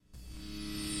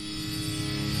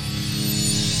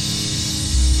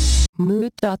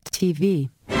Mood.tv.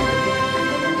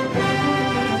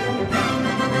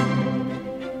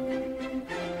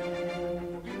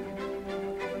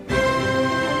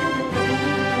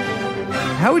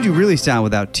 How would you really sound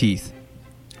without teeth?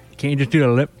 Can't you just do the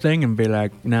lip thing and be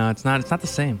like, no, it's not the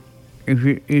same. Is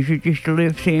it just a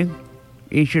lip thing?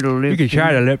 Is it a lip You could thing?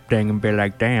 try the lip thing and be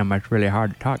like, damn, that's really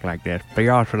hard to talk like this. But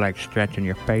you're also like stretching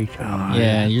your face out.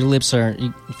 Yeah, your lips are.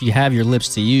 If you have your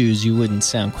lips to use, you wouldn't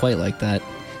sound quite like that.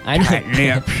 I Tight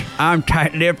lips. I'm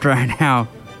tight-lipped right now.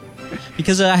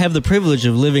 Because I have the privilege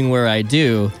of living where I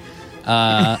do.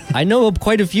 I know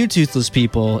quite a few toothless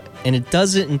people, and it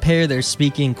doesn't impair their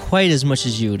speaking quite as much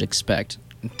as you would expect.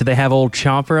 Do they have old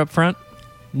Chomper up front?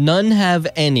 None have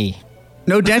any.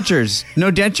 No dentures.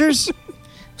 No dentures?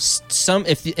 Some,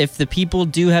 if the people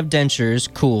do have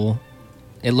dentures, cool.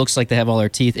 It looks like they have all their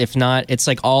teeth. If not, it's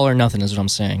like all or nothing is what I'm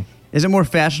saying. Is it more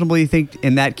fashionable, you think,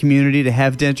 in that community to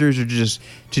have dentures or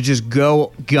to just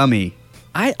go gummy?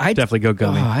 I Definitely go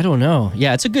gummy. Oh, I don't know.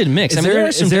 Yeah, it's a good mix.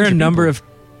 Is there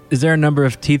a number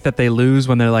of teeth that they lose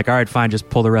when they're like, all right, fine, just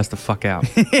pull the rest the fuck out?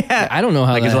 I don't know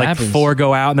how Like, that is it like happens. 4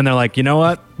 go out and then they're like, you know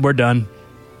what? We're done.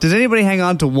 Does anybody hang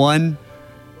on to one?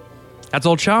 That's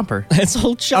old Chomper. That's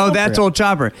old Chopper. Oh, that's old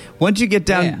Chopper. Once you get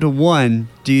down Yeah. to one,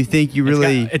 do you think you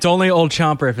really... It's only old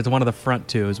Chomper if it's one of the front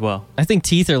two as well. I think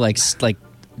teeth are like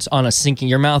it's on a sinking.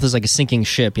 Your mouth is like a sinking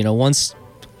ship. You know, once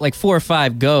like 4 or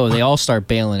 5 go, they all start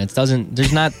bailing. It doesn't.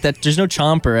 There's not that. There's no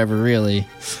chomper ever really.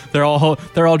 They're all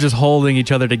just holding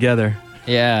each other together.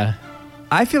 Yeah.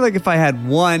 I feel like if I had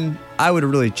one, I would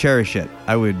really cherish it.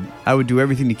 I would do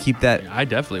everything to keep I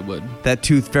definitely would. that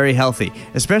tooth very healthy.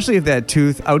 Especially if that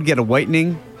tooth, I would get a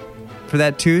whitening for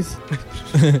that tooth.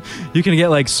 You can get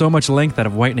like so much length out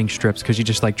of whitening strips because you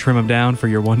just like trim them down for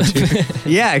your one tooth.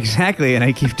 Yeah, exactly. And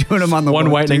I keep doing them on the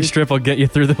one whitening tooth. strip will get you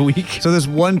through the week. So this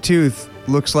one tooth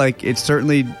looks like it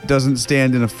certainly doesn't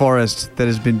stand in a forest that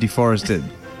has been deforested.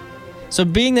 So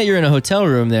being that you're in a hotel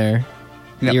room there,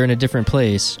 Yep. you're in a different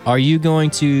place. Are you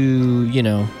going to,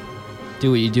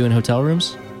 do what you do in hotel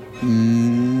rooms?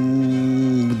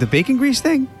 The bacon grease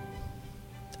thing?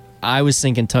 I was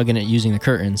thinking tugging it using the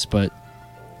curtains, but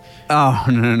Oh,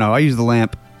 no. I use the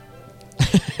lamp.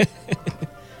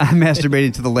 I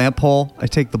masturbate to the lamp hole. I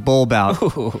take the bulb out.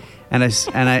 And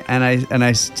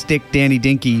I stick Danny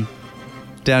Dinky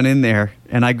down in there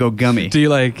and I go gummy. Do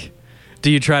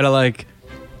you try to like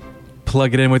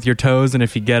plug it in with your toes and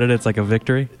if you get it, it's like a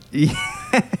victory?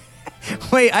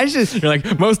 Wait, I just... You're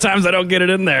like, most times I don't get it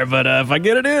in there, but if I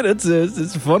get it in, it's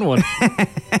a fun one.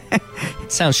 it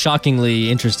sounds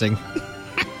shockingly interesting.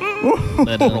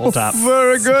 Roll top.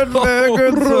 Very good,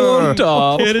 sir.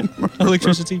 Top. Get it?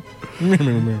 Electricity.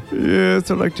 Yes,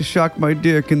 I like to shock my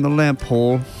dick in the lamp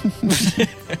hole.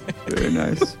 Very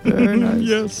nice. Very nice.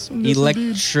 Yes.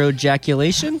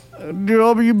 Electrojaculation?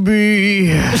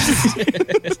 WB.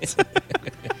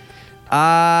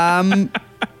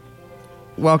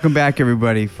 Welcome back,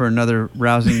 everybody, for another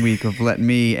rousing week of Let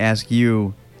Me Ask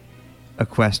You a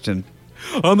Question.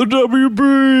 On the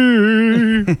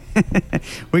WB.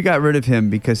 We got rid of him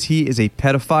because he is a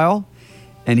pedophile,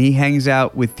 and he hangs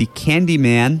out with the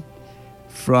Candyman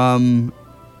from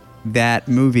that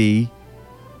movie,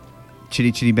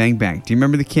 Chitty Chitty Bang Bang. Do you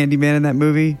remember the Candyman in that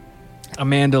movie?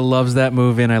 Amanda loves that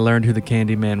movie, and I learned who the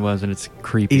Candyman was, and it's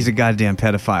creepy. He's a goddamn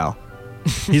pedophile.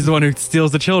 He's the one who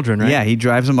steals the children, right? Yeah, he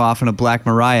drives them off in a black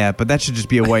Mariah, but that should just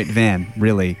be a white van,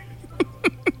 really.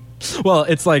 Well,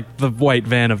 it's like the white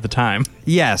van of the time.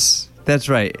 Yes, that's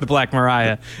right. The Black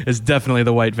Mariah is definitely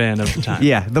the white van of the time.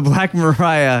 Yeah, the black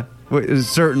Mariah is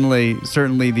certainly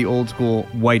the old school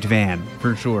white van,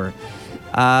 for sure.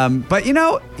 But you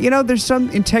know, there's some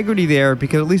integrity there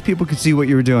because at least people could see what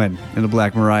you were doing in the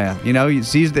Black Mariah. You know, you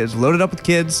see that it's loaded up with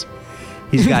kids.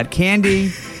 He's got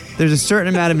candy. There's a certain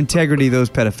amount of integrity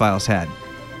those pedophiles had.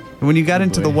 And when you got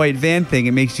into the white van thing,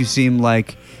 it makes you seem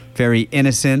like very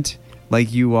innocent,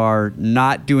 like you are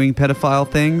not doing pedophile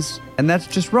things, and that's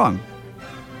just wrong.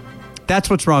 That's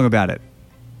what's wrong about it.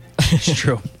 It's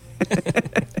true.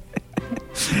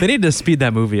 They need to speed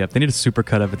that movie up. They need a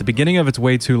supercut of it. The beginning of it's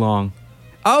way too long.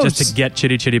 Oh, Just to get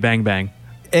Chitty Chitty Bang Bang.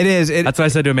 it is. That's what I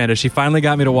said to Amanda. She finally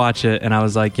got me to watch it, and I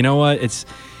was like, you know what? It's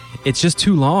just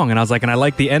too long. And I was like, and I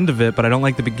like the end of it, but I don't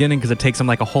like the beginning because it takes them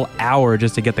like a whole hour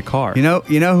just to get the car. You know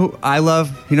who I love?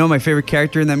 You know who my favorite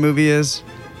character in that movie is?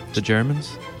 The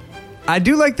Germans? I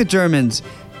do like the Germans,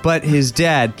 but his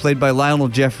dad, played by Lionel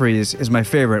Jeffries, is my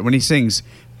favorite. When he sings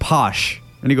Posh,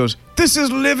 and he goes, "This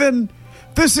is living,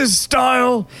 this is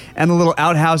style," and the little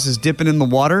outhouse is dipping in the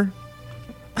water.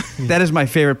 That is my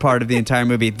favorite part of the entire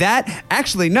movie.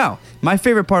 My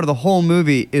favorite part of the whole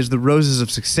movie is the Roses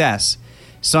of Success,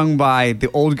 sung by the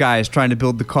old guys trying to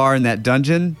build the car in that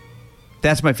dungeon.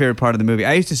 That's my favorite part of the movie.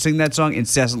 I used to sing that song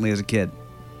incessantly as a kid.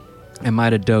 I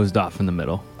might have dozed off in the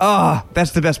middle. Oh,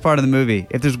 that's the best part of the movie.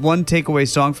 If there's one takeaway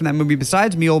song from that movie,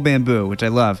 besides Me Old Bamboo, which I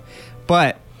love,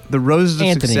 but The Roses of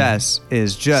Anthony, Success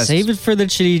is just... Save it for the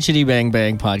Chitty Chitty Bang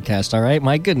Bang podcast, all right?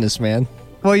 My goodness, man.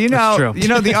 Well, That's true.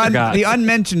 the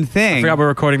unmentioned thing. I forgot we're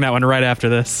recording that one right after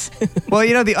this. Well,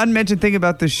 the unmentioned thing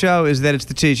about this show is that it's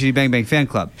the Chitty Chitty Bang Bang fan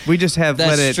club. We just have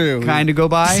That's let it true. kind of go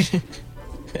by.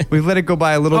 We've let it go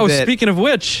by a little bit. Speaking of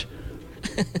which,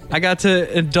 I got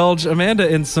to indulge Amanda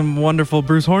in some wonderful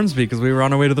Bruce Hornsby because we were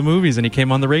on our way to the movies and he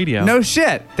came on the radio. No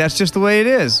shit. That's just the way it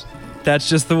is. That's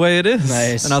just the way it is.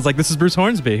 Nice. And I was like, this is Bruce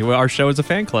Hornsby. Well, our show is a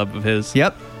fan club of his.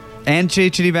 Yep. And Chitty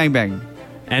Chitty Bang Bang.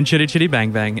 And Chitty Chitty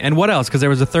Bang Bang. And what else? Because there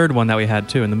was a third one that we had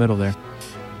too in the middle there.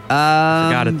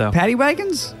 Forgot it though. Paddy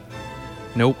Wagons?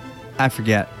 Nope. I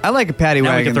forget. I like a Paddy Now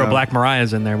Wagon. we can throw though. Black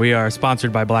Mariahs in there. We are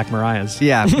sponsored by Black Mariahs.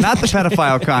 Yeah, not the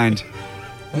pedophile kind.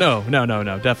 No,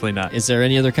 definitely not. Is there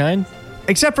any other kind?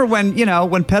 Except for when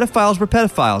pedophiles were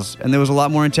pedophiles and there was a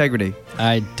lot more integrity.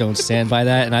 I don't stand by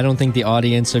that, and I don't think the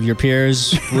audience of your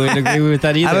peers would agree with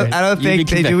that either. I don't You'd be think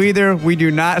they do convicted. either. We do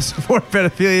not support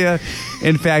pedophilia.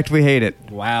 In fact, we hate it.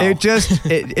 Wow. It just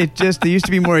there used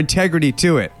to be more integrity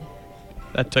to it.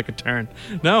 That took a turn.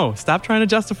 No, stop trying to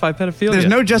justify pedophilia. There's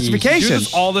no You do justification.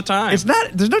 this all the time.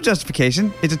 There's no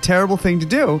justification. It's a terrible thing to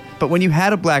do. But when you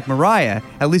had a Black Mariah,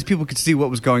 at least people could see what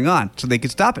was going on, so they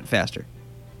could stop it faster.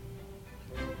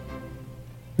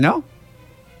 No?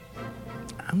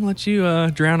 I'm gonna let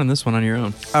you drown in this one on your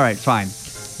own. All right, fine.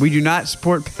 We do not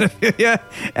support pedophilia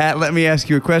at Let Me Ask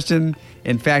You a Question.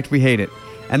 In fact, we hate it.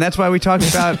 And that's why we talked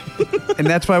about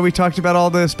all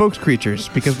the spokes creatures,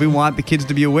 because we want the kids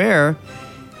to be aware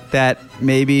that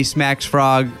maybe Smax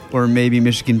Frog or maybe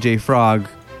Michigan J Frog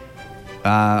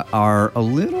are a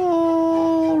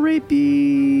little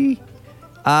rapey.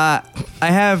 I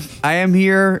am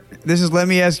here. This is Let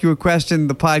Me Ask You a Question,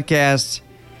 the podcast.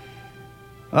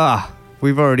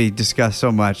 We've already discussed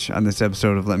so much on this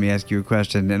episode of Let Me Ask You a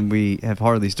Question, and we have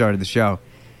hardly started the show.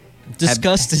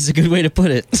 Disgust is a good way to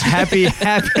put it. Happy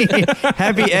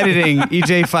editing,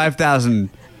 EJ 5000.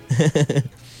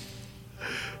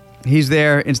 He's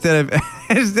there instead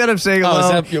of saying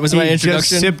hello. Was my he introduction? just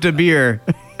sipped a beer.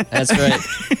 That's right.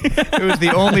 It was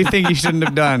the only thing he shouldn't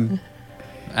have done.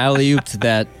 Alley-ooped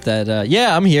that.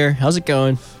 Yeah, I'm here. How's it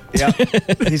going? Yeah,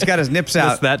 he's got his nips out.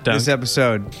 What's that done? This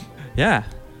episode. Yeah.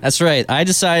 That's right. I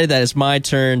decided that it's my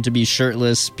turn to be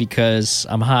shirtless because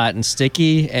I'm hot and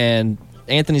sticky, and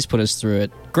Anthony's put us through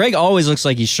it. Greg always looks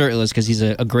like he's shirtless because he's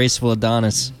a graceful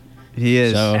Adonis. He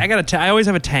is. So- I always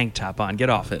have a tank top on. Get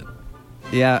off it.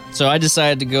 Yeah. So I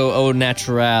decided to go au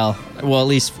natural. Well, at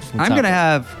least from I'm top going to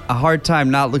up. have a hard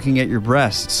time not looking at your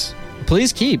breasts.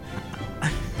 Please keep.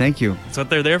 Thank you. That's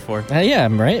what they're there for. Yeah,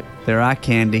 I'm right. They're eye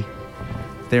candy.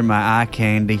 They're my eye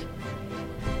candy.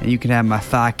 And you can have my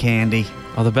thigh candy.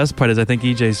 Oh, the best part is I think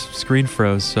EJ's screen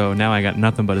froze, so now I got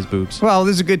nothing but his boobs. Well,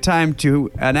 this is a good time to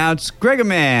announce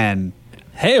Gregaman.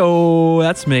 Hey-oh,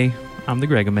 that's me. I'm the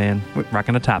Grega Man,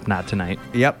 rocking a top knot tonight.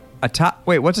 Yep.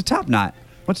 What's a top knot?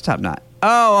 What's a top knot?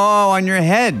 Oh, on your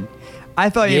head. I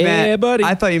thought you meant buddy.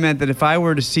 I thought you meant that if I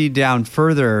were to see down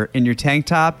further in your tank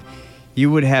top, you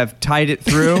would have tied it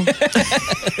through.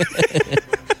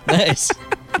 Nice.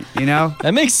 You know?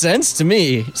 That makes sense to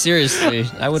me. Seriously,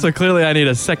 I would. So clearly I need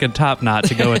a second top knot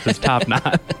to go with this top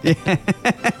knot.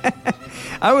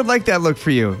 I would like that look for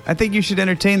you. I think you should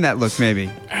entertain that look, maybe.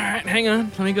 All right, hang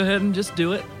on. Let me go ahead and just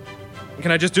do it.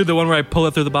 Can I just do the one where I pull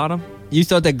it through the bottom? You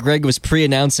thought that Greg was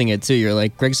pre-announcing it too. You're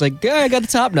like, Greg's like, yeah, I got the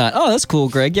top knot. Oh, that's cool,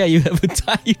 Greg. Yeah, you have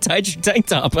you tied your tank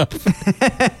top up.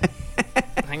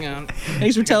 Hang on.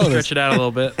 Thanks for telling us. Stretch it out a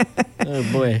little bit.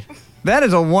 Oh boy. That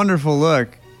is a wonderful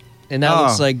look. And now it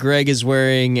looks Oh. like Greg is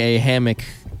wearing a hammock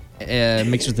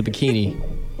mixed with a bikini.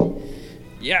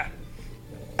 Yeah,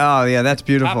 Oh, yeah, that's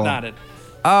beautiful. top knotted.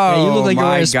 Oh, Yeah, you look like you're my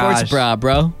wearing a sports gosh. bra,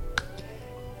 bro.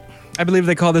 I believe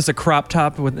they call this a crop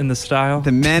top in the style.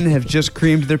 The men have just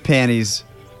creamed their panties.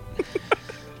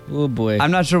 Oh boy.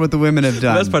 I'm not sure what the women have The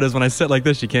done. best part is when I sit like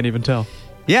this, you can't even tell.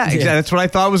 Yeah, exactly. That's what I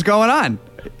thought was going on.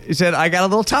 He said, I got a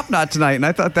little top knot tonight, and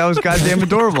I thought that was goddamn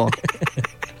adorable.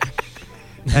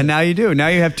 And now you do. Now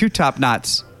you have two top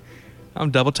knots. I'm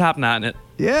double top knotting it.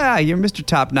 Yeah, you're Mr.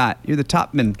 Top Knot. You're the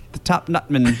topman. The top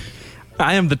nutman.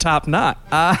 I am the top knot.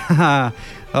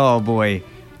 Oh, boy.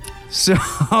 So,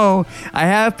 I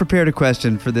have prepared a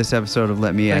question for this episode of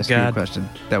Let Me Thank Ask You a God. Question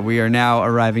that we are now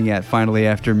arriving at finally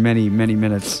after many, many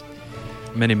minutes.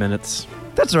 Many minutes.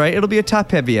 That's all right. It'll be a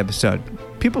top-heavy episode.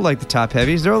 People like the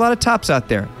top-heavies. There are a lot of tops out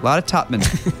there. A lot of topmen.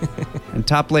 and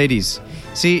top ladies.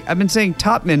 See, I've been saying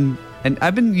top men, and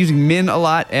I've been using min a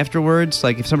lot afterwards.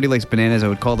 Like if somebody likes bananas, I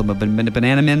would call them a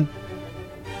banana min.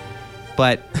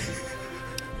 But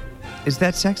is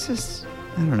that sexist?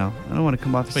 I don't know. I don't want to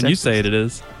come off as When sexist. you say it, it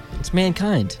is. It's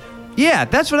mankind. Yeah,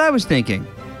 that's what I was thinking.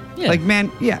 Yeah. Like,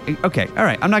 man, yeah, okay, all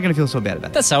right. I'm not going to feel so bad about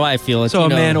that. That's how I feel. It's, So you a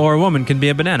know, man or a woman can be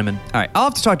a banana man. All right, I'll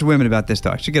have to talk to women about this, though.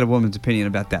 I should get a woman's opinion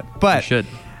about that. You But, should.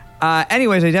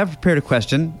 anyways, I have prepared a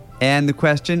question, and the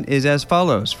question is as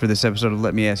follows for this episode of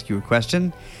Let Me Ask You a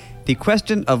Question. The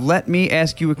question of Let Me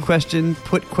Ask You a Question,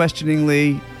 put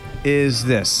questioningly, is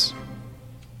this.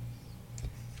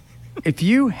 If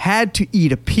you had to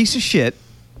eat a piece of shit,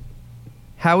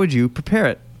 how would you prepare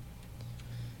it?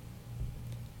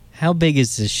 How big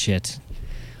is this shit?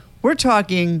 We're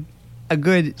talking a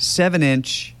good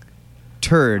 7-inch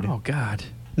turd. Oh, God.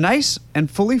 Nice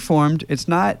and fully formed. It's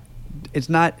not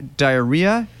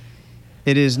diarrhea.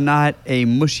 It is not a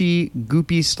mushy,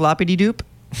 goopy sloppity doop.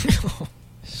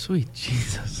 Sweet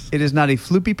Jesus. It is not a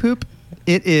floopy poop.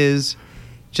 It is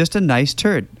just a nice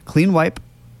turd. Clean wipe.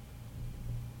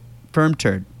 Firm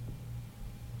turd.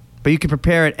 But you can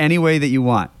prepare it any way that you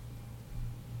want.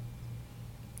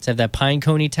 Does it have that pine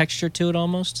coney texture to it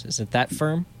almost? Is it that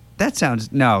firm?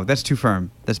 No, that's too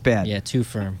firm. That's bad. Yeah, too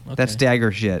firm. Okay. That's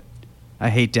dagger shit. I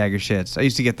hate dagger shits. I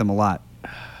used to get them a lot.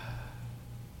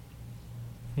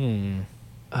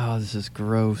 Oh, this is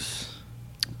gross.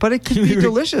 But it can be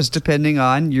delicious depending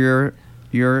on your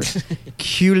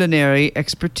culinary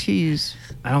expertise.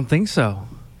 I don't think so.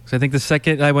 Because I think the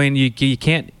second, I mean, you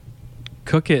can't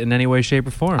cook it in any way, shape,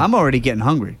 or form. I'm already getting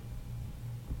hungry.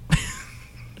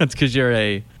 That's because you're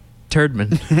a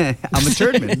turdman. I'm a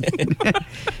turdman.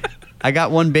 I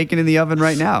got one baking in the oven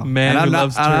right now. Man and I'm who not,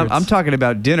 loves turds. I'm talking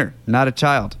about dinner, not a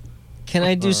child. Can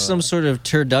I do some sort of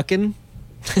turducken?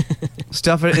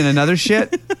 Stuff it in another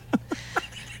shit.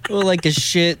 Well, like a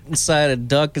shit inside a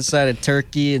duck, inside a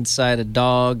turkey, inside a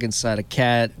dog, inside a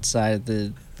cat, inside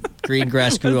the green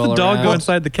grass grew all the dog around. go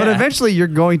inside the cat. But eventually you're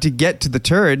going to get to the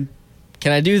turd.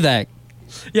 Can I do that?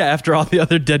 Yeah, after all the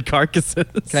other dead carcasses.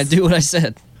 Can I do what I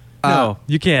said? No,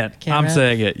 you can't. Can't I'm have-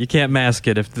 saying it. You can't mask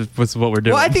it if this was what we're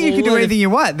doing. Well, I think you Well, can do what anything you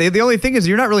want. The only thing is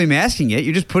you're not really masking it.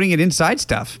 You're just putting it inside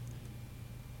stuff.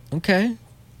 Okay.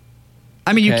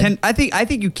 I mean, you Okay. can. I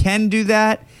think you can do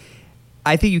that.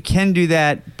 I think you can do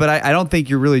that, but I don't think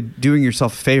you're really doing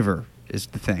yourself a favor. Is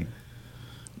the thing.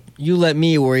 You let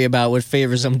me worry about what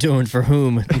favors I'm doing for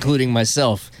whom, including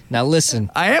myself. Now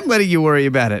listen. I am letting you worry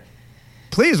about it.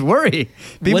 Please worry.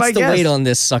 Be What's my the guest. weight on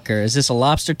this sucker? Is this a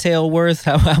lobster tail worth?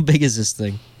 How big is this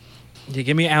thing? Yeah,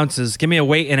 give me ounces. Give me a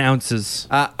weight in ounces.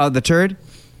 The turd?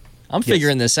 I'm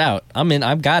figuring this out.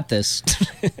 I've got this.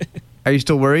 Are you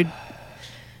still worried?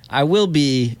 I will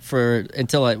be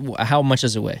how much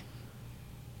does it weigh?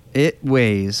 It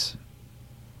weighs.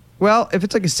 Well, if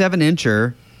it's like a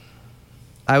 7-incher,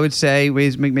 I would say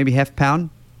weighs maybe half pound.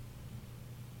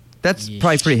 That's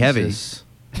probably pretty heavy. Jesus.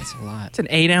 That's a lot. It's an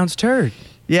 8-ounce turd.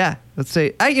 Yeah, let's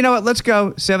say. You know what? Let's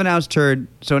go 7-ounce turd,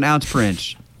 so an ounce per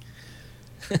inch.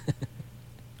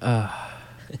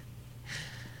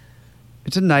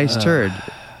 It's a nice turd.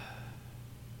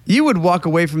 You would walk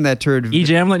away from that turd.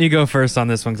 EJ, I'm letting you go first on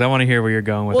this one because I want to hear where you're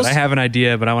going with Well, it. I have an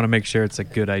idea, but I want to make sure it's a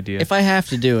good idea. If I have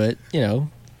to do it,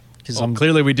 because Well, I'm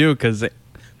clearly we do because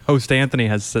host Anthony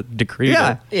has decreed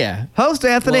Yeah. it. yeah. Host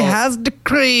Anthony Well- has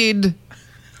decreed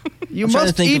you I'm trying to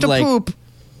must think eat of, a like- poop.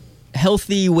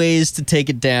 Healthy ways to take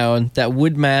it down that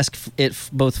would mask it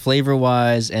both flavor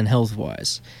wise and health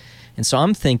wise. And so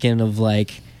I'm thinking of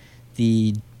like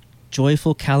the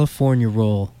Joyful California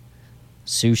roll,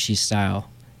 sushi style.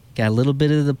 Got a little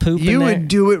bit of the poop in You there. would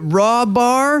do it raw,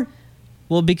 bar?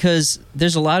 Well, because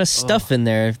there's a lot of stuff in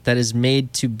there that is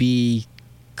made to be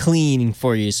clean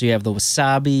for you. So you have the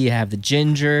wasabi, you have the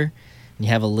ginger, and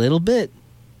you have a little bit,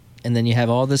 and then you have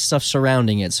all this stuff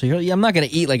surrounding it. So I'm not going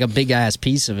to eat like a big ass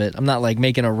piece of it. I'm not like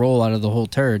making a roll out of the whole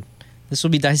turd. This will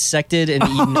be dissected and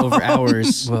eaten over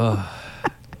hours. Ugh.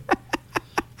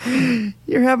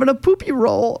 You're having a poopy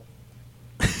roll.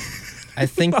 I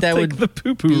think that I'll would take the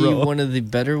poo-poo be roll. one of the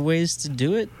better ways to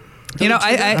do it. You know,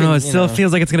 I don't know. It still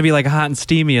feels like it's going to be like hot and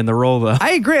steamy in the roll, though.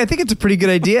 I agree. I think it's a pretty good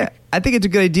idea. I think it's a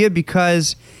good idea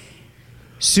because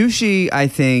sushi,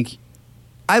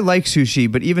 I like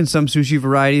sushi, but even some sushi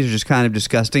varieties are just kind of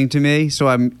disgusting to me. So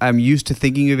I'm used to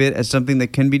thinking of it as something that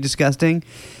can be disgusting.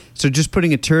 So just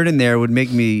putting a turd in there would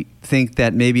make me think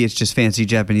that maybe it's just fancy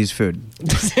Japanese food.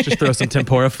 Just throw some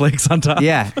tempura flakes on top.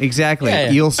 Yeah, exactly.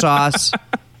 Yeah. Eel sauce.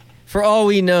 For all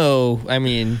we know, I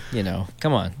mean,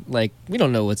 come on. Like, we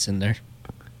don't know what's in there.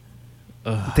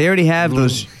 They already have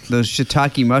those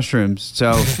shiitake mushrooms.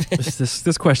 So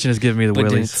This question is giving me the But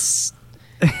willies. it's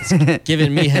It's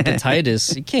giving me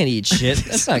hepatitis. You can't eat shit.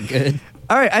 That's not good.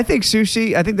 All right, I think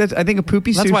sushi. I think a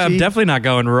poopy sushi. That's why I'm definitely not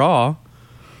going raw.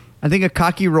 I think a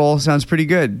cocky roll sounds pretty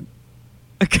good.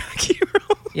 A cocky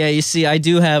roll. Yeah, you see, you're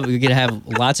going to have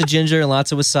lots of ginger and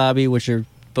lots of wasabi, which are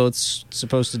both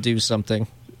supposed to do something.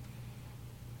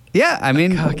 Yeah, I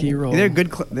mean, cocky roll. they're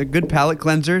good palate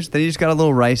cleansers. Then you just got a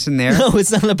little rice in there. No,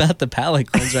 it's not about the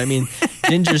palate cleanser. I mean,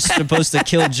 ginger's supposed to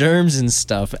kill germs and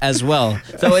stuff as well.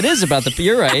 So it is about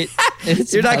you're right.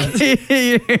 You're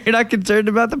not concerned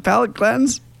about the palate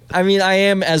cleanse? I mean, I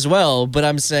am as well, but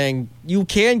I'm saying you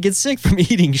can get sick from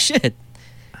eating shit.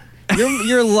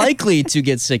 You're likely to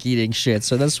get sick eating shit,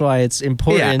 so that's why it's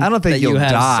important I don't think that you'll you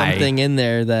have die. something in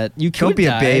there that you could Don't be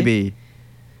die. a baby.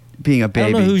 Being a baby.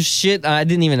 I don't know whose shit. I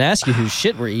didn't even ask you whose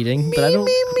shit we're eating, but I don't.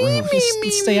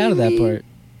 Let's stay out of that part.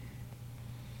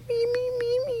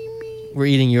 We're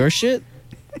eating your shit.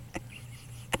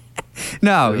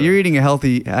 No, you're eating a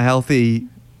healthy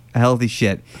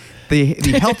shit. The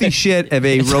healthy shit of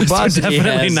a robust.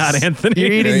 Definitely Yes. not Anthony.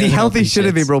 You're eating Very the healthy healthy shit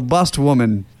of a shits. robust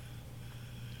woman.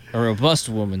 A robust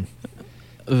woman.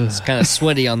 It's kind of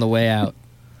sweaty on the way out.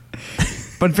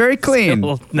 But very clean.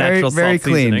 Still Very, natural very salt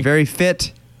clean. seasoning. Very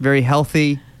fit. Very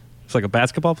healthy. It's like a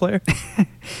basketball player.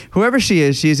 Whoever she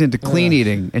is into clean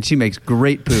eating, and she makes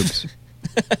great poops.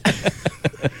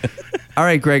 All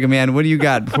right, Greg, man, what do you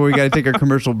got before we got to take our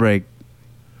commercial break?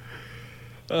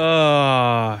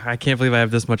 Oh, I can't believe I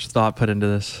have this much thought put into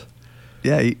this.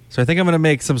 Yeah, So I think I'm going to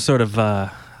make some sort of. I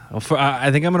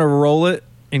think I'm going to roll it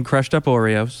in crushed up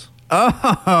Oreos.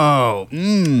 oh,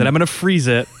 Then I'm going to freeze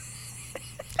it.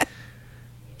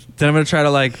 Then I'm going to try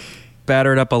to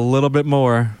batter it up a little bit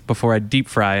more before I deep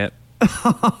fry it.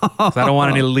 'Cause I don't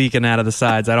want any leaking out of the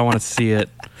sides. I don't want to see it.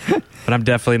 But I'm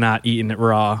definitely not eating it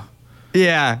raw.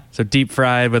 yeah. So deep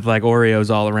fried with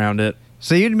Oreos all around it.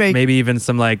 So you'd make Maybe even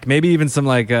some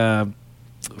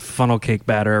funnel cake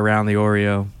batter around the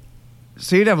Oreo.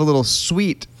 so you'd have a little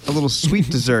sweet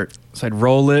dessert. So I'd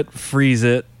roll it, freeze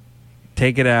it,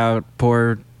 take it out,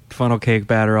 pour funnel cake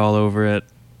batter all over it.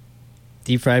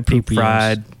 Deep fried Deep poopy.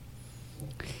 fried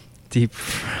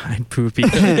poopy.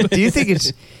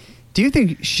 Do you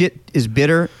think shit is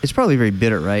bitter? It's probably very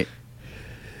bitter, right?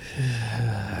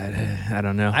 I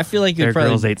don't know. I feel like Bear you'd probably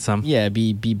Grylls ate some. Yeah,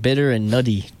 be bitter and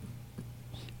nutty.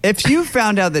 If you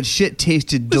found out that shit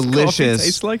tasted Does coffee delicious,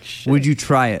 taste like shit? would you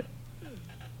try it?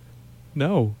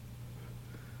 No.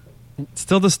 It's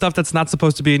still the stuff that's not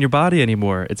supposed to be in your body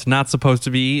anymore. It's not supposed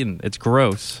to be eaten. It's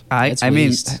gross. That's I mean,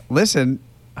 waste. listen,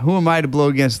 who am I to blow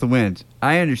against the wind?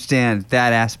 I understand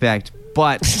that aspect,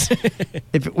 but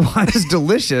if it was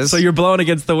delicious, So you're blowing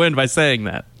against the wind by saying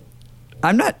that.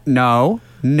 I'm not. No.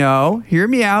 Hear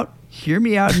me out. Hear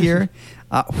me out here.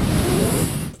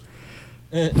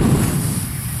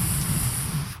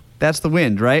 That's the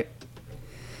wind, right?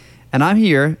 And I'm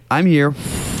here.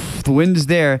 The wind is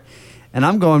there, and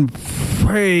I'm going.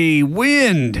 Hey,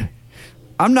 wind!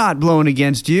 I'm not blowing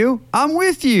against you. I'm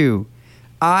with you.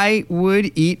 I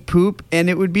would eat poop, and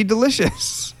it would be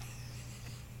delicious.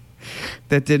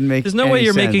 That didn't make. There's no any way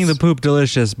you're making the sense. poop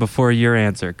delicious before your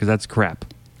answer, because that's crap.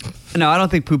 No, I don't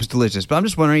think poop's delicious, but I'm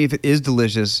just wondering if it is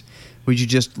delicious, would you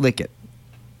just lick it?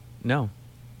 No.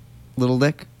 Little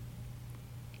lick?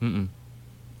 Mm-mm.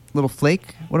 Little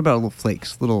flake? What about little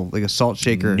flakes? Little, like a salt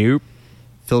shaker Nope.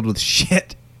 filled with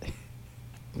shit.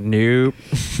 Nope.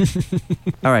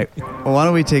 All right. Well, why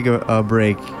don't we take a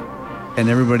break, and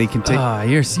everybody can take.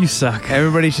 You suck.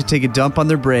 Everybody should take a dump on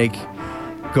their break.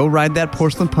 Go ride that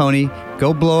porcelain pony.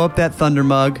 Go blow up that thunder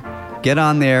mug. Get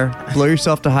on there. Blow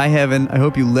yourself to high heaven. I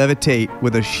hope you levitate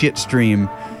with a shit stream.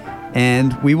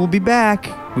 And we will be back.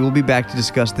 We will be back to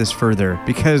discuss this further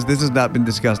because this has not been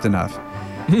discussed enough.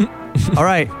 All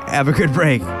right. Have a good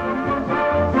break.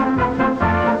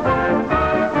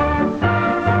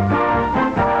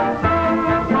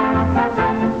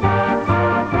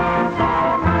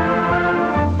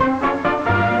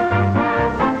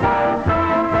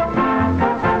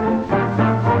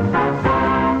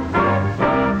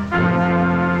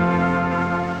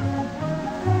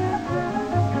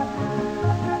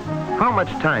 How much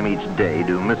time each day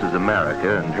do Mrs.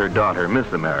 America and her daughter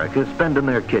Miss America spend in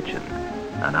their kitchen?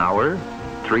 An hour?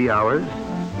 3 hours?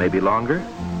 Maybe longer?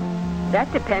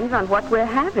 That depends on what we're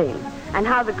having and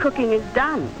how the cooking is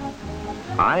done.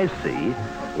 I see.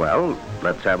 Well,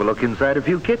 let's have a look inside a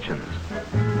few kitchens.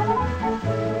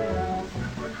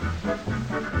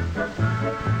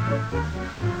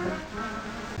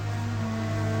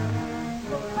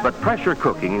 But pressure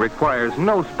cooking requires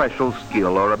no special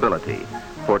skill or ability,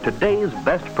 for today's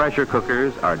best pressure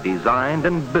cookers are designed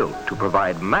and built to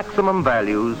provide maximum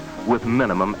values with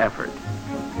minimum effort.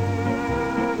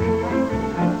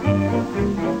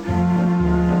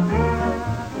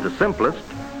 simplest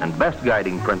and best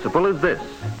guiding principle is this: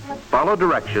 follow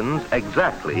directions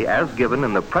exactly as given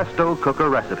in the Presto Cooker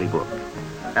recipe book,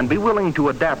 and be willing to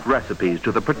adapt recipes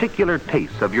to the particular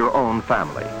tastes of your own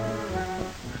family.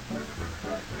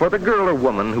 For the girl or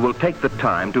woman who will take the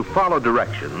time to follow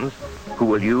directions, who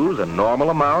will use a normal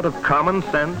amount of common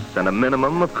sense and a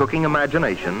minimum of cooking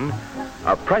imagination,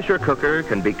 a pressure cooker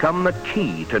can become the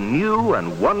key to new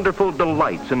and wonderful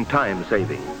delights in time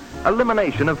saving,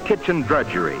 elimination of kitchen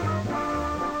drudgery,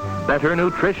 better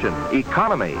nutrition,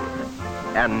 economy,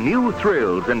 and new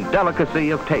thrills in delicacy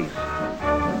of taste.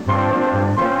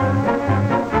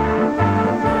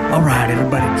 All right,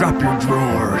 everybody, drop your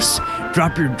drawers.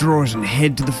 Drop your drawers and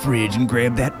head to the fridge and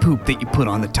grab that poop that you put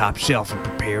on the top shelf and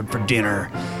prepared for dinner.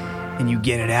 And you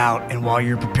get it out, and while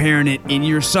you're preparing it in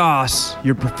your sauce,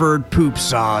 your preferred poop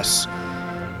sauce.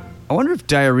 I wonder if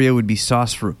diarrhea would be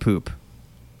sauce for a poop.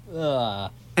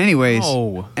 Anyways,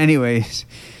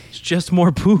 It's just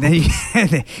more poop.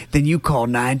 then you call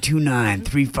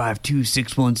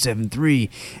 929-352-6173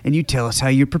 and you tell us how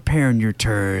you're preparing your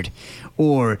turd.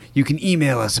 Or you can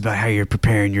email us about how you're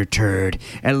preparing your turd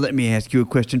at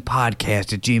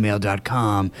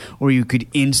letmeaskyyouaquestionpodcast@gmail.com. Or you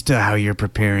could Insta how you're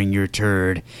preparing your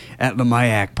turd at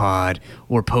LaMayakPod,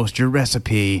 or post your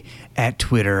recipe at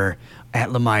Twitter at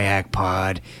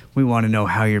LaMayakPod. We want to know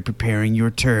how you're preparing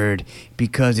your turd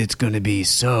because it's going to be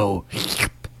so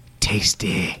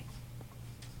tasty.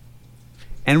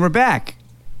 And we're back.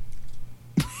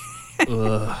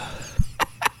 I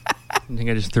think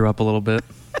I just threw up a little bit.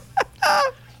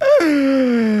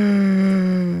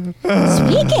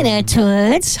 Speaking of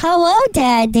turds, hello,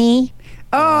 Daddy.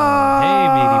 Oh,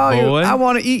 Hey, meaty boy. I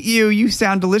want to eat you. You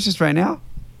sound delicious right now.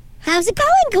 How's it going,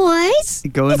 guys?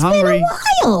 Going It's hungry. been a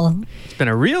while. It's been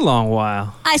a real long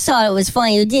while. I thought it was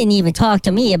funny you didn't even talk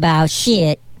to me about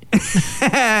shit.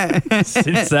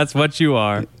 Since that's what you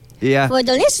are. Yeah. For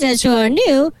the listeners who are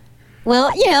new,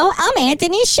 well, you know, I'm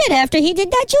Anthony's shit after he did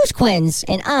that juice cleanse,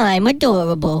 and I'm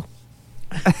adorable.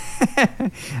 I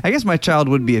guess my child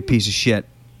would be a piece of shit.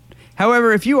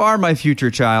 However, if you are my future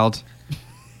child,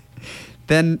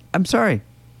 then I'm sorry.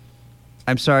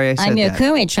 I'm sorry I said I'm your that.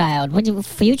 current child. What, you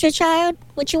future child?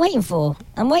 What you waiting for?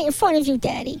 I'm right in front of you,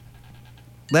 Daddy.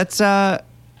 Let's, do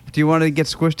you want to get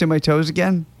squished in my toes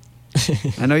again?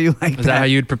 I know you like Is that how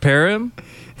you'd prepare him?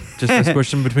 Just to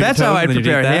squish him between That's the toes? how I'd and then you'd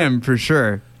eat prepare that? him, for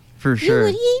sure. For You sure.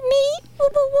 would eat me?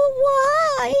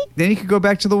 Why? Then you could go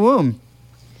back to the womb.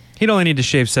 He'd only need to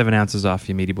shave 7 ounces off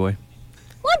you, meaty boy.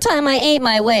 One time I ate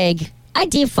my leg. I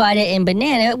deep fried it in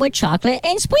banana with chocolate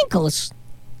and sprinkles.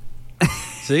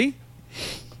 See?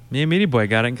 Me and meaty boy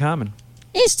got it in common.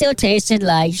 It still tasted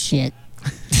like shit.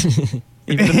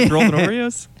 Even if it's rolled in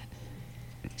Oreos?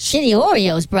 Shitty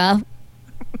Oreos, bro.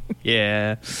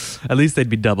 Yeah. At least they'd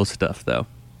be double stuffed, though.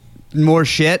 More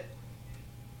shit?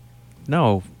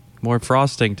 No, more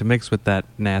frosting to mix with that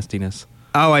nastiness.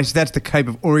 Oh, I see. That's the type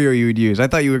of Oreo you would use. I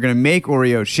thought you were going to make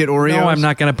Oreos. Shit Oreos? No, I'm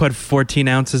not going to put 14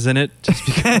 ounces in it just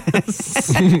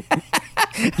because.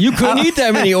 You couldn't eat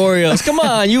that many Oreos. Come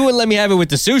on, you wouldn't let me have it with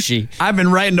the sushi. I've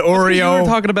been writing to You were Oreo.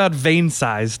 talking about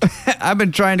vein-sized. I've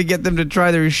been trying to get them to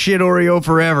try their shit Oreo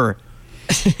forever.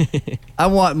 I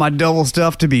want my double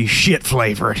stuff to be shit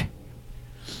flavored.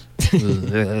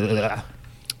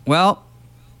 Well,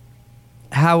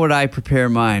 how would I prepare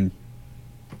mine?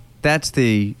 That's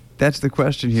the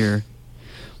question here.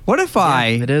 What if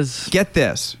it is. get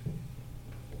this?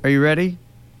 Are you ready?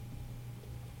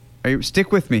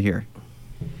 Stick with me here.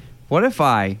 What if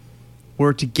I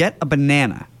were to get a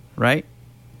banana, right?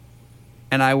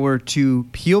 And I were to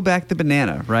peel back the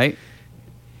banana, right?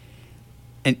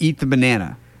 And eat the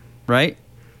banana, right?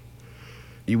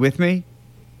 You with me?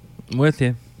 I'm with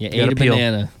you. You Gotta ate a peel.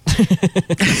 banana.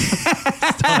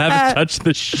 I haven't touched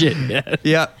the shit yet.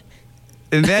 Yeah.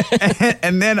 And then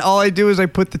and then all I do is I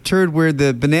put the turd where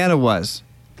the banana was.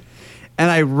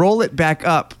 And I roll it back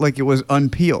up like it was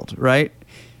unpeeled, right?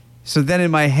 So then in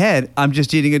my head, I'm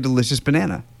just eating a delicious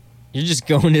banana. You're just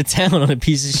going to town on a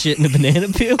piece of shit in a banana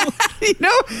peel? You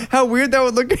know how weird that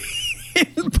would look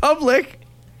in public?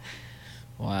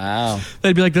 Wow.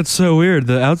 They'd be like, that's so weird.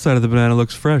 The outside of the banana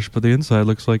looks fresh, but the inside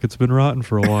looks like it's been rotten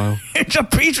for a while. It's a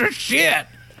piece of shit.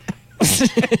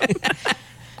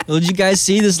 Well, did you guys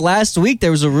see this last week?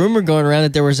 There was a rumor going around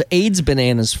that there was AIDS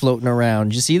bananas floating around.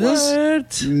 Did you see this?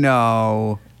 What?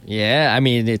 No. Yeah, I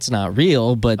mean, it's not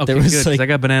real, but Okay, there was good, 'cause like... I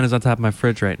got bananas on top of my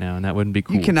fridge right now, and that wouldn't be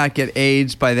cool. You cannot get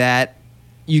AIDS by that.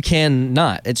 You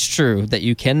cannot. It's true that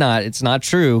you cannot. It's not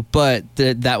true, but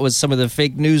that was some of the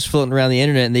fake news floating around the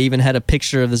internet, and they even had a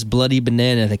picture of this bloody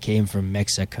banana that came from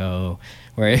Mexico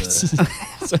where it's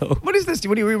so. What is this?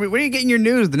 Where are you getting your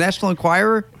news? The National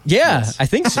Enquirer? Yeah, I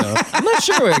think so. I'm not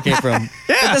sure where it came from.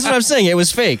 But that's what I'm saying. It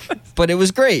was fake, but it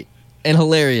was great and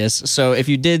hilarious. So if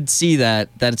you did see that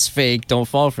it's fake, don't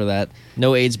fall for that.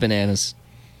 No AIDS bananas.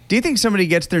 Do you think somebody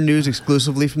gets their news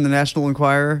exclusively from the National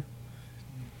Enquirer?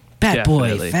 Bat boy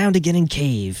Definitely. found again in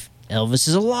cave. Elvis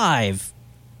is alive.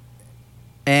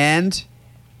 And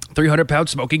 300-pound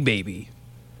smoking baby.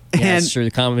 Yeah, And- that's true.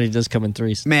 The comedy does come in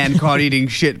threes. man caught eating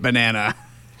shit banana.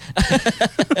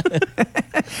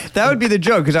 That would be the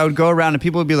joke, because I would go around and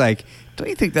people would be like, don't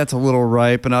you think that's a little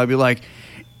ripe? And I would be like,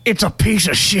 it's a piece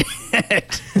of shit. And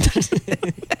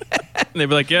they'd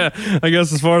be like, yeah, I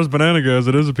guess as far as banana goes,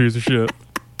 it is a piece of shit.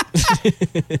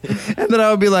 And then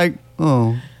I would be like,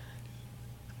 oh.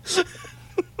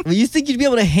 Well, you think you'd be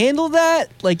able to handle that?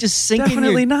 Like just sinking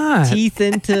Definitely your not. teeth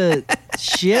into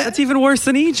shit? That's even worse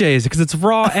than EJ's because it's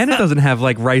raw and it doesn't have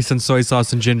like rice and soy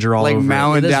sauce and ginger all Like over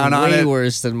Mao- it. going It is down on way it.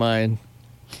 worse than mine.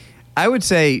 I would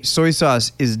say soy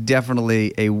sauce is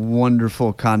definitely a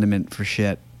wonderful condiment for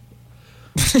shit.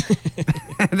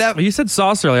 That You said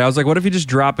sauce earlier. I was like, what if you just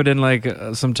drop it in like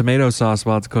some tomato sauce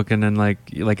while it's cooking and like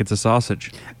it's a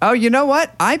sausage? Oh, you know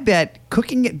what? I bet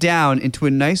cooking it down into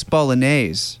a nice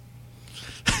bolognese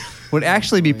would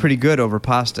actually be pretty good over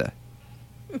pasta.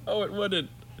 No, it wouldn't.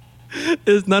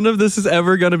 None of this is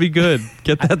ever going to be good.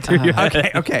 Get that through your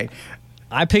head. Okay.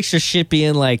 I picture shit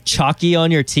being like chalky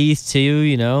on your teeth too,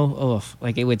 you know? Oh,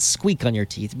 like it would squeak on your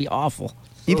teeth. It'd be awful.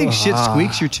 You think shit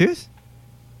squeaks your tooth?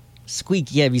 Squeak,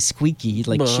 yeah, it'd be squeaky.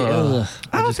 Like shit. Ugh.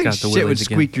 I don't just think got the shit would willies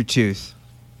again. squeak your tooth.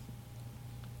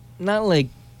 Not like,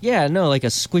 yeah, no, like a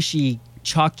squishy,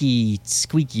 chalky,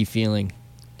 squeaky feeling.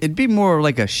 It'd be more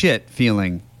like a shit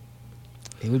feeling.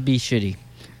 It would be shitty.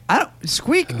 I don't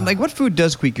squeak. Like, what food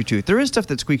does squeak your tooth? There is stuff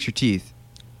that squeaks your teeth.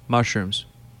 Mushrooms.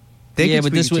 They yeah, can but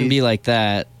squeak this your wouldn't teeth. be like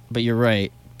that. But you're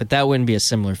right. But that wouldn't be a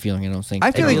similar feeling, I don't think.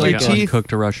 I feel It'd like be your like an teeth-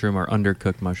 uncooked mushroom or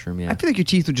undercooked mushroom. Yeah. I feel like your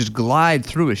teeth would just glide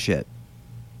through a shit.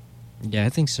 Yeah, I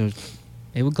think so.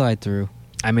 It would glide through.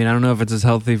 I mean, I don't know if it's as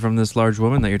healthy from this large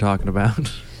woman that you're talking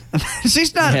about.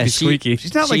 She's not. Yeah, squeaky.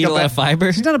 She's not she like eat a lot of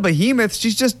fiber. She's not a behemoth.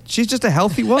 She's just a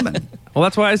healthy woman. Well,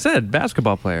 that's why I said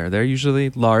basketball player. They're usually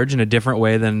large in a different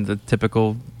way than the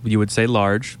typical, you would say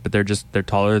large, but they're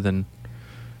taller than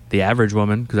the average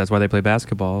woman because that's why they play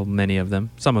basketball. Many of them.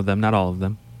 Some of them, not all of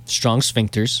them. Strong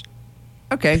sphincters.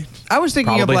 Okay, I was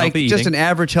thinking Probably of like healthy just eating. an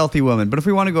average healthy woman. But if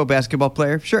we want to go basketball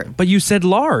player, sure. But you said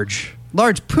large.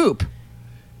 Large poop.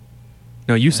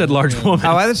 No, you said large woman.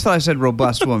 Oh, I just thought I said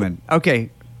robust woman.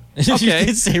 Okay, You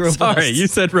did say robust. Sorry, you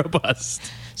said robust.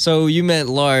 So you meant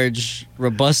large,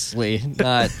 robustly,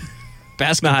 not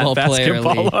basketball Not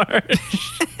basketball playerly.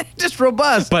 large. just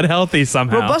robust. But healthy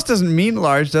somehow. Robust doesn't mean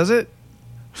large, does it?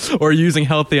 Or using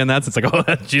healthy and that's it's like,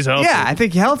 oh, she's healthy. Yeah, I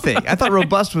think healthy. I thought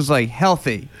robust was like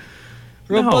healthy.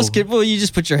 Robust No. kid. Well, you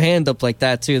just put your hand up like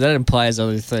that too. That implies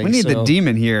other things. We need the so-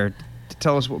 demon here to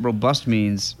tell us what robust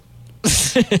means.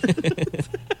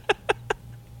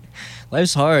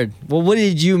 Life's hard. Well, what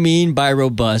did you mean by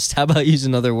robust? How about use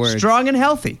another word? Strong and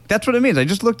healthy. That's what it means. I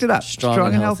just looked it up.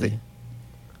 Strong and healthy.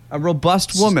 A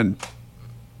robust woman.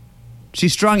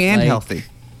 She's strong and Like- healthy.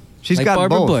 She's like got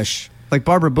Barbara both. Bush. Like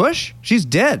Barbara Bush? She's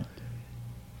dead.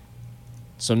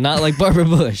 So not like Barbara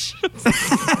Bush.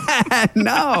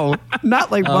 No,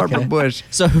 not like Barbara Okay. Bush.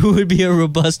 So who would be a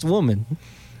robust woman?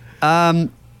 I'm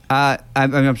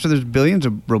sure there's billions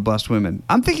of robust women.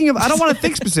 I'm thinking of. I don't want to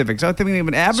think specifics. I'm thinking of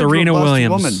an average Serena robust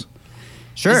Williams. woman.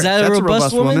 Sure, Is that a that's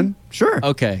robust woman? Sure.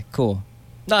 Okay, cool.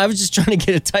 No, I was just trying to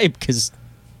get a type because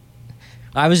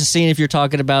I was just seeing if you're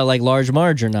talking about like large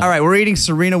Marge or not. All right, we're eating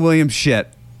Serena Williams shit.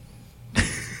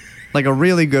 Like a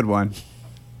really good one.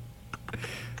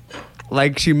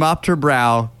 Like she mopped her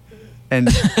brow, and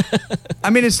I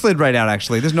mean it slid right out.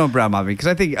 Actually, there's no brow mopping because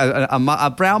I think a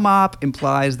brow mop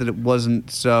implies that it wasn't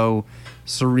so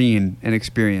serene an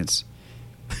experience.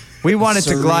 We wanted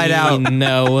to glide out.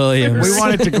 No, Williams. We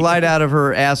wanted to glide out of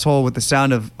her asshole with the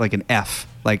sound of like an F,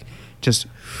 like just,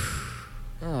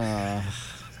 and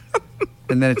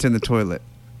then it's in the toilet,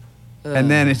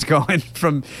 and then it's going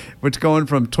from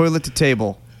toilet to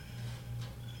table.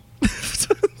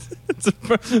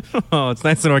 Oh, it's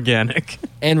nice and organic.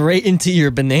 And right into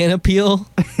your banana peel?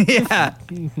 Yeah,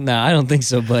 No, I don't think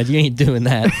so, bud. You ain't doing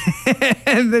that.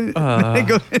 and then it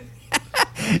goes.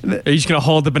 Are you just gonna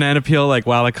hold the banana peel like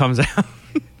while it comes out?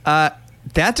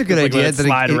 That's a good It's like idea. let it That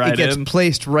slide it right gets in.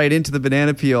 placed right into the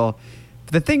banana peel.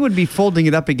 The thing would be folding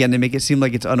it up again to make it seem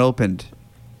like it's unopened,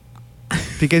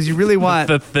 because you really want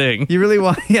The thing. You really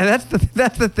want, yeah. That's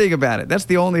the thing about it. That's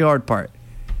the only hard part.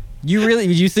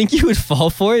 You think you would fall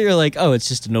for it? You're like, oh, it's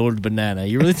just an old banana.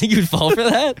 You really think you would fall for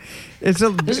that? It's a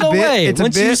There's no bit, way. It's a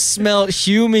Once you bit, smell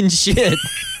human shit,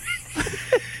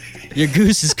 your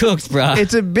goose is cooked, bro.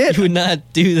 It's a bit You would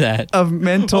not do that. of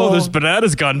mental. Oh, this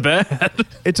banana's gone bad.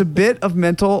 It's a bit of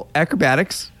mental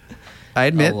acrobatics. I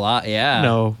admit. A lot, yeah.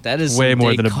 No, that is way some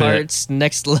more than a bit. Descartes'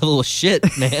 next level shit,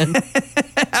 man.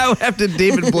 I would have to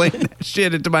David Blaine that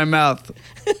shit into my mouth.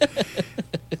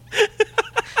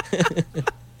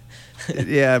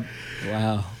 Yeah.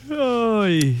 Wow. Oh,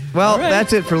 Well,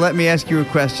 that's it for Let Me Ask You a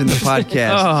Question, the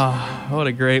podcast. oh, what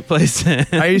a great place to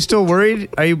end. Are you still worried?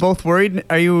 Are you both worried?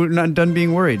 Are you not done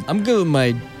being worried? I'm good with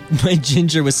my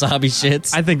ginger wasabi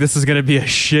shits. I think this is going to be a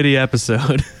shitty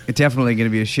episode. It's definitely going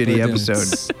to be a shitty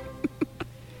episode.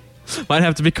 Might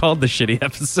have to be called the shitty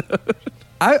episode.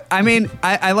 I mean,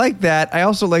 I like that. I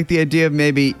also like the idea of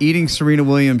maybe eating Serena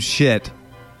Williams shit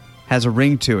has a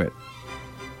ring to it.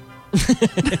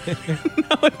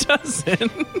 No, it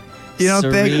doesn't. You don't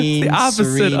think? Serene, The opposite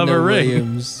Serena of a ring.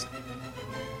 Williams.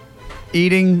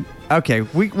 Eating. Okay,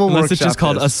 we'll Unless it's just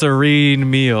called a serene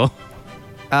meal.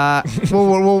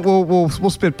 We'll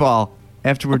spitball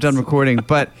after we're done recording.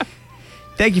 But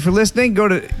thank you for listening. Go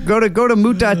to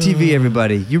moot.tv,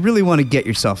 everybody. You really want to get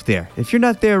yourself there. If you're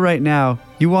not there right now,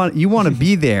 you want to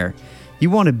be there. You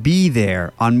want to be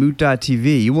there on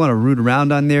moot.tv. You want to root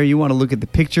around on there. You want to look at the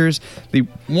pictures, the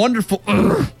wonderful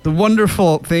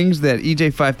things that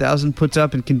EJ5000 puts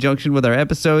up in conjunction with our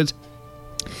episodes.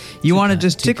 You want to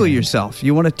just tickle yourself.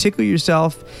 You want to tickle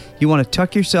yourself. You want to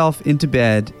tuck yourself into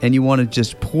bed, and you want to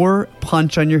just pour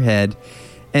punch on your head.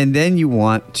 And then you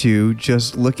want to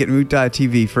just look at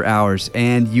Moot.tv for hours,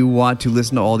 and you want to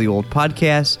listen to all the old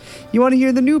podcasts. You want to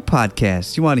hear the new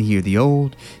podcasts. You want to hear the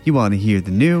old. You want to hear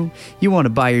the new. You want to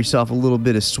buy yourself a little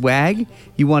bit of swag.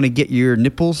 You want to get your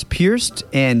nipples pierced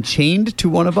and chained to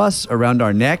one of us around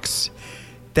our necks.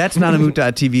 That's not a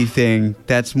Moot.tv thing.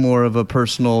 That's more of a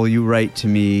personal you write to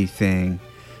me thing.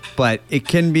 But it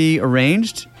can be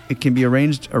arranged. It can be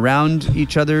arranged around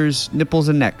each other's nipples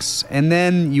and necks. And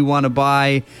then you want to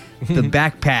buy the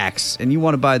backpacks, and you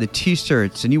want to buy the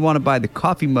t-shirts, and you want to buy the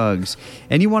coffee mugs,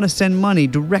 and you want to send money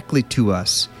directly to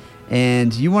us.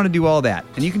 And you want to do all that.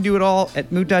 And you can do it all at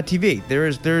Moot.tv.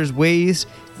 There's ways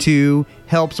to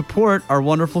help support our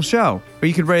wonderful show. Or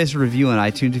you could write us a review on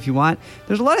iTunes if you want.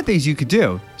 There's a lot of things you could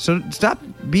do. So stop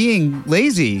being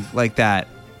lazy like that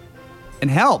and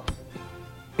help.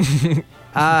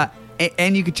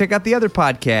 And you could check out the other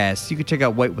podcasts. You could check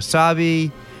out White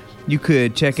Wasabi. You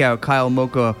could check out Kyle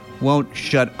Mocha Won't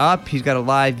Shut Up. He's got a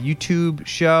live YouTube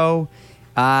show.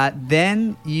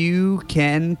 Then you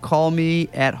can call me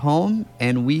at home,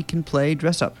 and we can play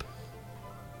dress up.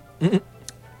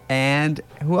 And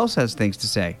who else has things to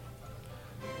say?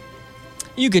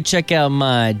 You could check out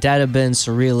my Data Ben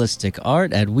Surrealistic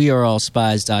Art at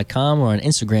weareallspies.com or on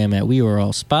Instagram at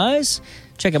weareallspies.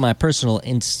 Check out my personal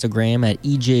Instagram at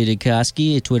EJ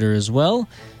Dukoski, Twitter as well.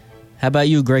 How about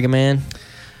you, Greg Man?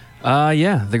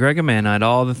 Yeah, the Grega Man at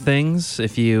all the things.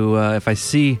 If I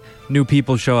see new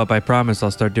people show up, I promise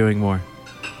I'll start doing more.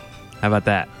 How about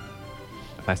that?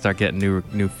 If I start getting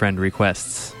new friend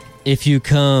requests. If you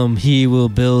come, he will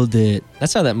build it.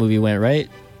 That's how that movie went, right?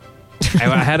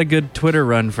 I had a good Twitter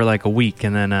run for like a week,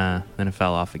 and then it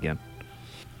fell off again.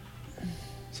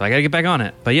 So I gotta get back on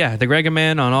it. But yeah, the Grega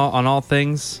Man on all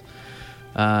things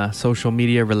social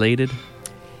media related.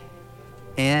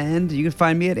 And you can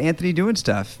find me at Anthony Doing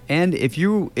Stuff. And if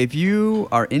you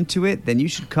are into it, then you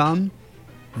should come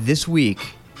this week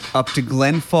up to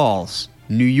Glen Falls,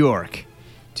 New York,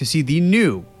 to see the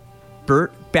new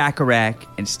Burt Bacharach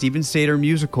and Steven Sater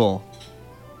musical,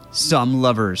 Some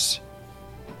Lovers.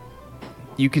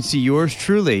 You can see yours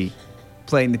truly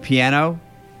playing the piano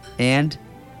and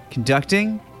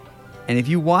conducting. And if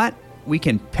you want, we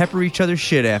can pepper each other's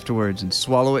shit afterwards and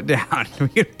swallow it down.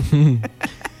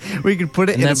 We could put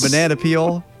it in a banana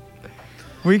peel.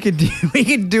 We could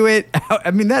do it.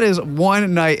 I mean, that is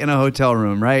one night in a hotel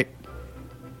room, right?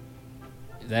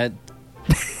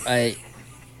 I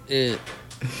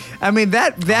mean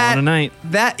that On a night.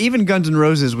 that even Guns N'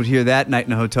 Roses would hear that night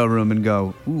in a hotel room and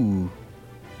go, ooh.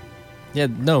 Yeah,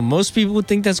 no, most people would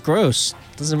think that's gross.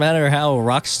 Doesn't matter how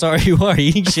rock star you are,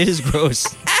 eating shit is gross.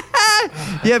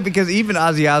 Yeah, because even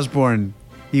Ozzy Osbourne,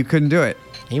 you couldn't do it.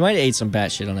 He might have ate some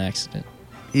bat shit on accident.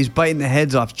 He's biting the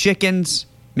heads off chickens.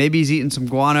 Maybe he's eating some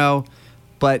guano,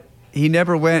 but he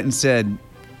never went and said,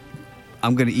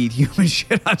 I'm going to eat human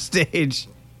shit on stage.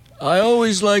 I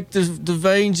always liked the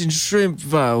veins in shrimp,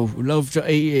 though. Love to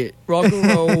eat it. Rock and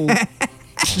roll.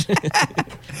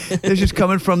 This is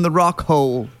coming from the rock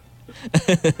hole.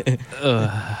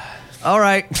 All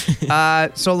right.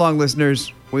 So long,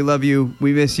 listeners. We love you.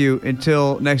 We miss you.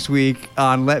 Until next week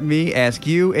on Let Me Ask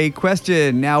You a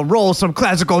Question. Now roll some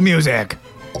classical music.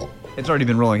 It's already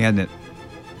been rolling, hasn't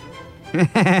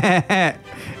it?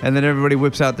 And then everybody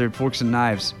whips out their forks and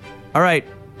knives. All right.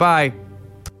 Bye.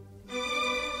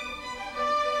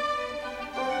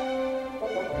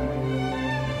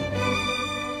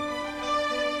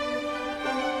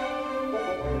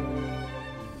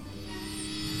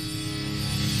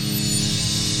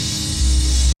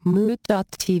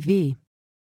 Mood.tv.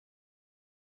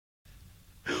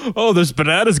 Oh, this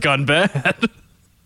banana's gone bad.